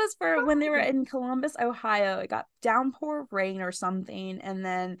 I think it was for when they were in Columbus, Ohio. It got downpour rain or something, and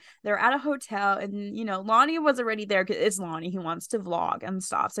then they're at a hotel, and Lonnie was already there because it's Lonnie. He wants to vlog and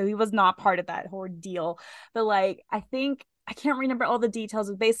stuff, so he was not part of that whole deal. But like, I think I can't remember all the details.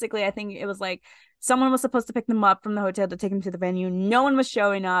 But basically, I think it was like someone was supposed to pick them up from the hotel to take them to the venue. No one was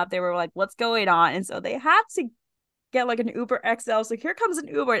showing up. They were like, "What's going on?" And so they had to get like an Uber XL. So here comes an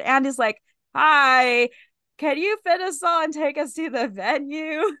Uber, and Andy's like, "Hi, can you fit us all and take us to the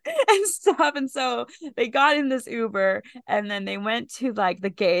venue?" and stuff. And so they got in this Uber, and then they went to like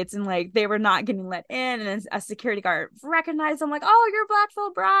the gates, and like they were not getting let in, and a security guard recognized them, like, "Oh, you're Black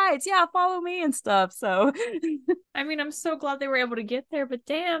Veil Brides, yeah, follow me," and stuff. So I mean, I'm so glad they were able to get there, but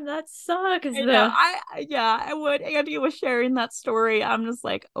damn, that sucks. I would. Andy was sharing that story. I'm just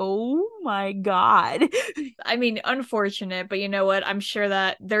like, oh my god. I mean, unfortunate, but you know what? I'm sure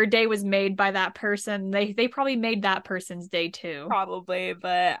that their day was made by that person. They probably made that person's day too. Probably,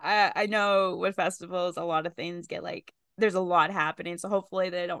 but I know with festivals, a lot of things get like, there's a lot happening, so hopefully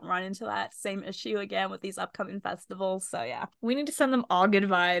they don't run into that same issue again with these upcoming festivals. So yeah, we need to send them all good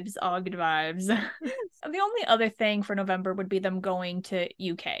vibes. The only other thing for November would be them going to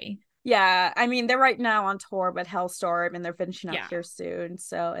UK. Yeah, I mean, they're right now on tour with Halestorm, and they're finishing up here soon.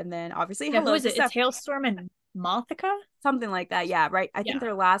 So, and then obviously, who is it? It's Halestorm and Malthika, something like that. Yeah, right. I think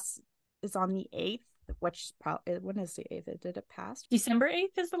their last is on the 8th. Which probably, when is the 8th? Did it pass? December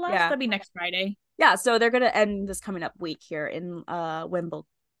 8th is the last. That'd be next Friday. Yeah, so they're gonna end this coming up week here in Wimbledon,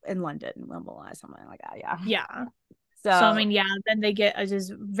 something like that. Yeah. So I mean, then they get a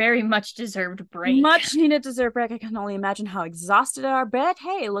just very much deserved break. Much needed deserved break. I can only imagine how exhausted they are, but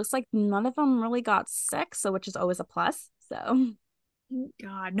hey, it looks like none of them really got sick, so which is always a plus. So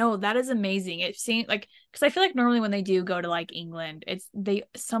God, no, that is amazing. It seems like, because I feel like normally when they do go to like England, it's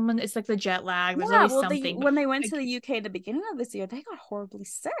like the jet lag. There's always something. When they went to the UK at the beginning of this year, they got horribly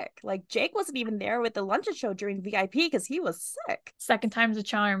sick. Like Jake wasn't even there with the London show during VIP because he was sick. Second time's a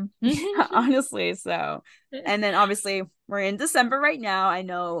charm. Yeah, honestly. So, and then obviously we're in December right now.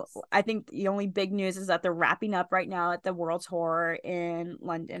 I think the only big news is that they're wrapping up right now at the World Tour in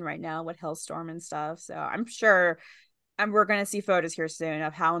London right now with Halestorm and stuff. So I'm sure. And we're going to see photos here soon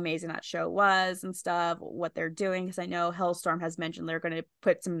of how amazing that show was and stuff, what they're doing. Because I know Halestorm has mentioned they're going to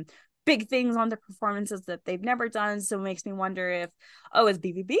put some big things on the performances that they've never done. So it makes me wonder if, is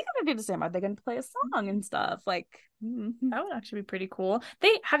BBB gonna do the same? Are they gonna play a song and stuff? Like, that would actually be pretty cool.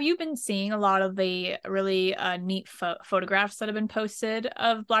 Have you been seeing a lot of the really neat photographs that have been posted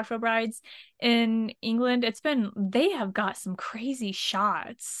of Black Veil Brides in England? They have got some crazy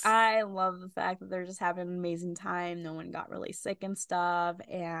shots. I love the fact that they're just having an amazing time. No one got really sick and stuff.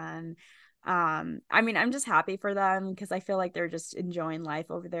 And I mean, I'm just happy for them because I feel like they're just enjoying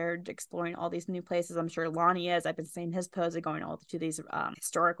life over there, exploring all these new places. I'm sure Lonnie is. I've been seeing his posts of going all to these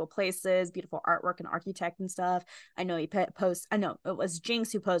historical places, beautiful artwork and architect and stuff. I know I know it was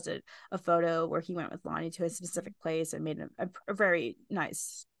Jinx who posted a photo where he went with Lonnie to a specific place and made a very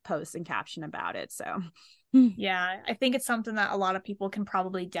nice post and caption about it. So yeah, I think it's something that a lot of people can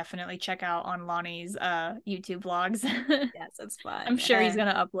probably definitely check out on Lonnie's YouTube vlogs. Yes, it's fun. I'm sure he's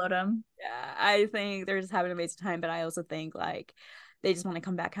gonna upload them. Yeah, I think they're just having an amazing time, but I also think like they just want to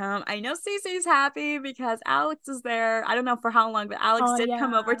come back home. I know Cece's happy because Alex is there. I don't know for how long, but Alex did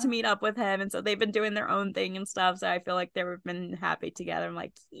come over to meet up with him, and so they've been doing their own thing and stuff. So I feel like they've been happy together. I'm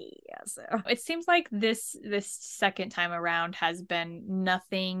like, yeah. So it seems like this second time around has been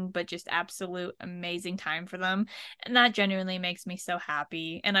nothing but just absolute amazing time for them, and that genuinely makes me so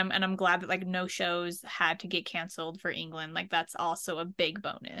happy. And I'm glad that like no shows had to get canceled for England. Like that's also a big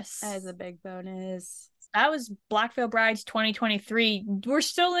bonus. That is a big bonus. That was Black Veil Brides 2023. We're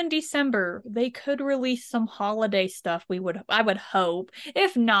still in December. They could release some holiday stuff. I would hope.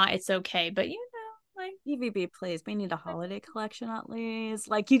 If not, it's okay. But you know, like BBB, please. We need a holiday collection at least.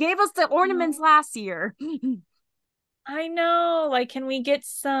 Like you gave us the ornaments last year. I know. Like, can we get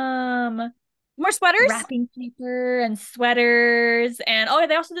some more sweaters, wrapping paper, and sweaters? And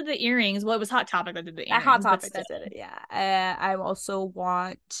they also did the earrings. Well, it was Hot Topic that did the earrings. Hot Topic that did it. Yeah. I also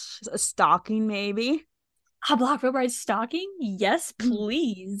want a stocking, maybe. A Black Veil Bride stocking? Yes,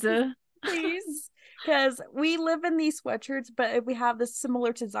 please. Please. Because we live in these sweatshirts, but if we have this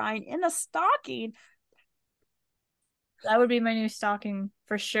similar design in a stocking, that would be my new stocking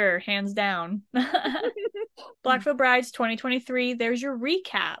for sure, hands down. Black Veil Brides 2023. There's your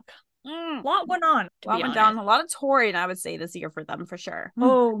recap. A lot went on. A lot of touring, I would say, this year for them for sure.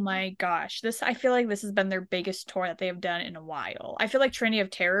 Oh my gosh. I feel like this has been their biggest tour that they have done in a while. I feel like Trinity of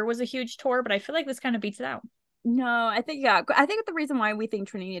Terror was a huge tour, but I feel like this kind of beats it out. No, I think the reason why we think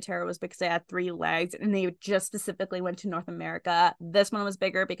Trinity of Terror was because they had 3 legs and they just specifically went to North America. This one was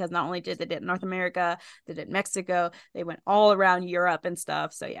bigger because not only did they did North America, they did Mexico, they went all around Europe and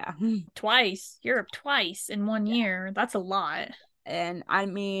stuff. So yeah. Europe twice in 1 year. That's a lot. And I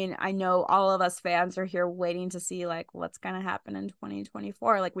mean, I know all of us fans are here waiting to see like what's going to happen in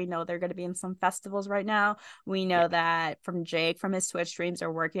 2024. Like we know they're going to be in some festivals right now. We know that from Jake from his Twitch streams,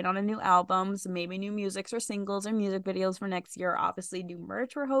 they're working on a new album, so maybe new musics or singles or music videos for next year. Obviously new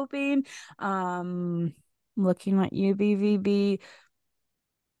merch, we're hoping. Looking at you, BVB.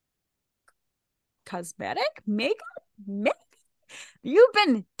 Cosmetic makeup, maybe. You've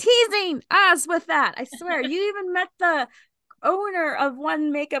been teasing us with that. I swear. You even met the owner of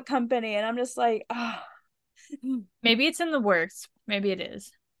one makeup company, and I'm just like, maybe it's in the works. Maybe it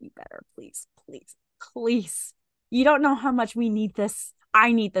is. You better, please. You don't know how much we need this.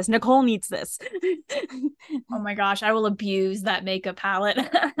 I need this. Nicole needs this. Oh my gosh, I will abuse that makeup palette.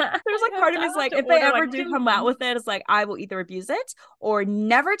 There's like part of me is like, if they ever do come out with it, it's like I will either abuse it or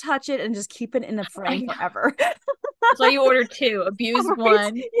never touch it and just keep it in a frame forever. So you order 2, abuse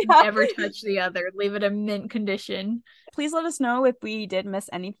one, never touch the other, leave it in mint condition. Please let us know if we did miss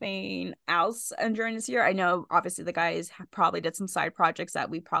anything else during this year. I know obviously the guys probably did some side projects that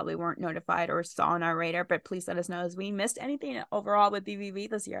we probably weren't notified or saw on our radar, but please let us know if we missed anything overall with BVB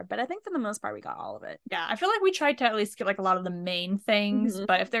this year. But I think for the most part we got all of it. Yeah, I feel like we tried to at least get like a lot of the main things,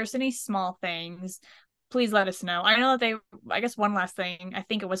 but if there's any small things, please let us know. I know that I guess one last thing, I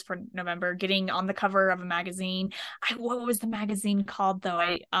think it was for November, getting on the cover of a magazine. What was the magazine called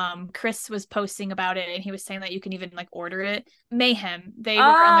though? Chris was posting about it and he was saying that you can even like order it. Mayhem. They were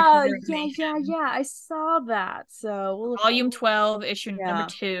on the cover of Mayhem. Yeah. I saw that. So Volume 12, issue number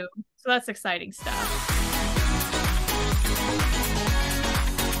 2. So that's exciting stuff.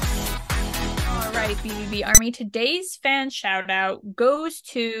 All right, BBB Army. Today's fan shout out goes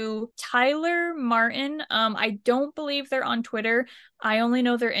to Tyler Martin. I don't believe they're on Twitter. I only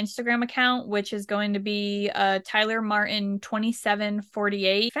know their Instagram account, which is going to be Tyler Martin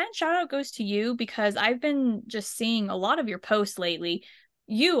 2748. Fan shout out goes to you because I've been just seeing a lot of your posts lately.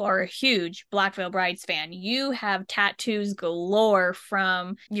 You are a huge Black Veil Brides fan. You have tattoos galore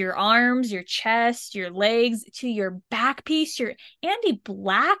from your arms, your chest, your legs, to your back piece, your Andy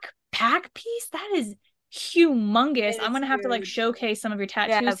Black back piece. That is humongous. It I'm is gonna have to like huge. showcase some of your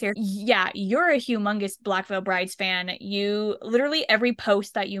tattoos Yes. here. Yeah, you're a humongous Black Veil Brides fan. You literally every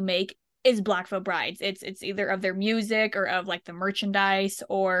post that you make is Black Veil Brides. It's either of their music or of like the merchandise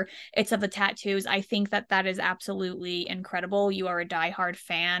or it's of the tattoos. I think that that is absolutely incredible. You are a diehard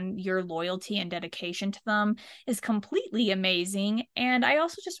fan. Your loyalty and dedication to them is completely amazing. And I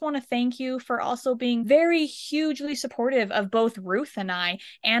also just want to thank you for also being very hugely supportive of both Ruth and I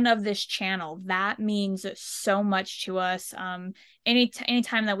and of this channel. That means so much to us.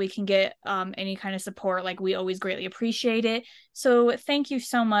 Anytime that we can get any kind of support, like we always greatly appreciate it. So thank you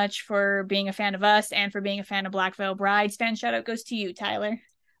so much for being a fan of us and for being a fan of Black Veil Brides. Fan shout out goes to you, Tyler.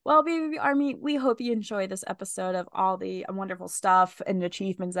 Well, BBB Army, we hope you enjoy this episode of all the wonderful stuff and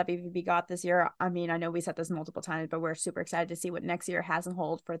achievements that BBB got this year. I mean, I know we said this multiple times, but we're super excited to see what next year has in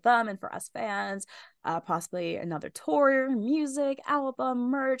hold for them and for us fans. Possibly another tour, music, album,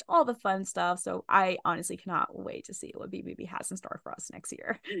 merch, all the fun stuff. So I honestly cannot wait to see what BBB has in store for us next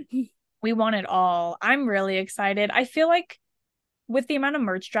year. We want it all. I'm really excited. I feel like with the amount of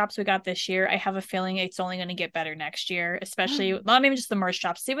merch drops we got this year, I have a feeling it's only going to get better next year, especially not even just the merch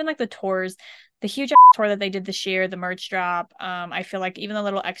drops, even like the tours, the huge tour that they did this year, the merch drop. I feel like even the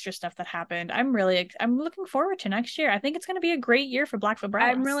little extra stuff that happened, I'm looking forward to next year. I think it's going to be a great year for Black Veil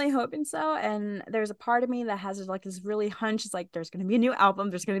Brides. I'm really hoping so. And there's a part of me that has like this really hunch. It's like there's going to be a new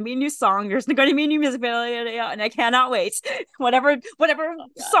album, there's going to be a new song, there's going to be a new music video, and I cannot wait. whatever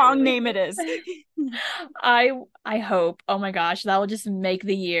song name it is. I hope. Oh my gosh, that will just make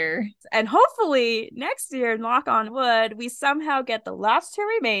the year. And hopefully next year, knock on wood, we somehow get the last two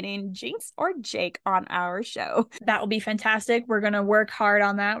remaining, Jinx or Jake, on our show. That will be fantastic. We're gonna work hard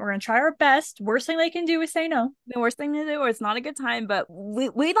on that. We're gonna try our best. Worst thing they can do is say no. The worst thing to do, or it's not a good time, but we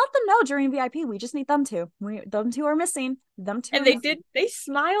let them know during VIP. We just need them to. Them two are missing. Them two, and they did. They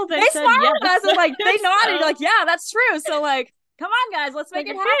smiled and they said smiled yes. at us and like they nodded, like yeah, that's true. So like, come on, guys, let's make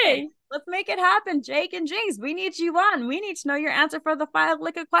it happen. Hey. Let's make it happen, Jake and Jinx. We need you on. We need to know your answer for the 5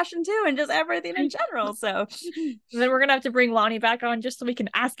 liquid question too, and just everything in general. So then we're gonna have to bring Lonnie back on just so we can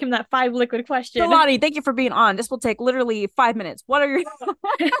ask him that 5 liquid question. So Lonnie, thank you for being on. This will take literally 5 minutes. What are your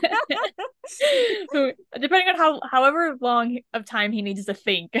depending on however long of time he needs to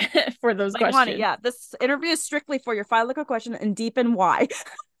think for those questions. Lonnie, yeah, this interview is strictly for your 5 liquid question and deepen why.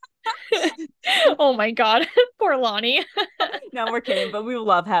 Oh my god, poor Lonnie. No, we're kidding, but we would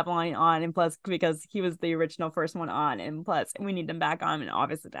love to have Lonnie on, and plus because he was the original first one on, and plus we need him back on, and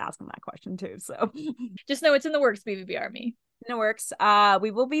obviously to ask him that question too. So just know it's in the works, BBB Army. In the works. We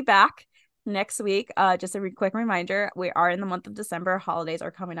will be back next week. Just a quick reminder, we are in the month of December. Holidays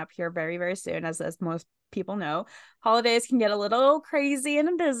are coming up here very, very soon, as most people know. Holidays can get a little crazy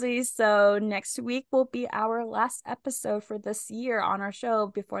and busy, so next week will be our last episode for this year on our show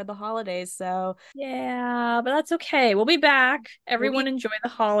before the holidays. So yeah, but that's okay. We'll be back. Everyone enjoy the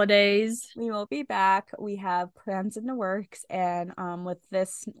holidays. We will be back. We have plans in the works, and with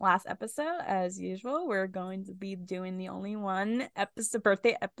this last episode, as usual, we're going to be doing the only one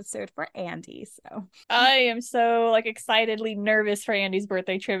birthday episode for Andy. So I am so like excitedly nervous for Andy's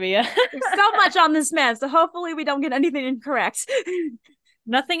birthday trivia. There's so much on this man, so hopefully we don't get anything incorrect.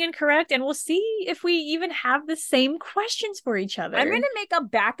 Nothing incorrect, and we'll see if we even have the same questions for each other. I'm gonna make up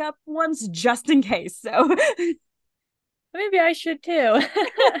backup ones just in case, so maybe I should too.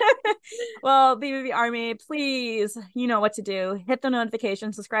 Well, BBB Army, please, you know what to do. Hit the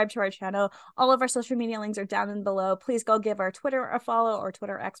notification, subscribe to our channel. All of our social media links are down and below. Please go give our Twitter a follow, or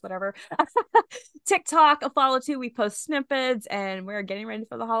Twitter X, whatever. TikTok a follow too. We post snippets, and we're getting ready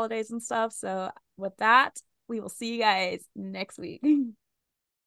for the holidays and stuff. So with that, we will see you guys next week.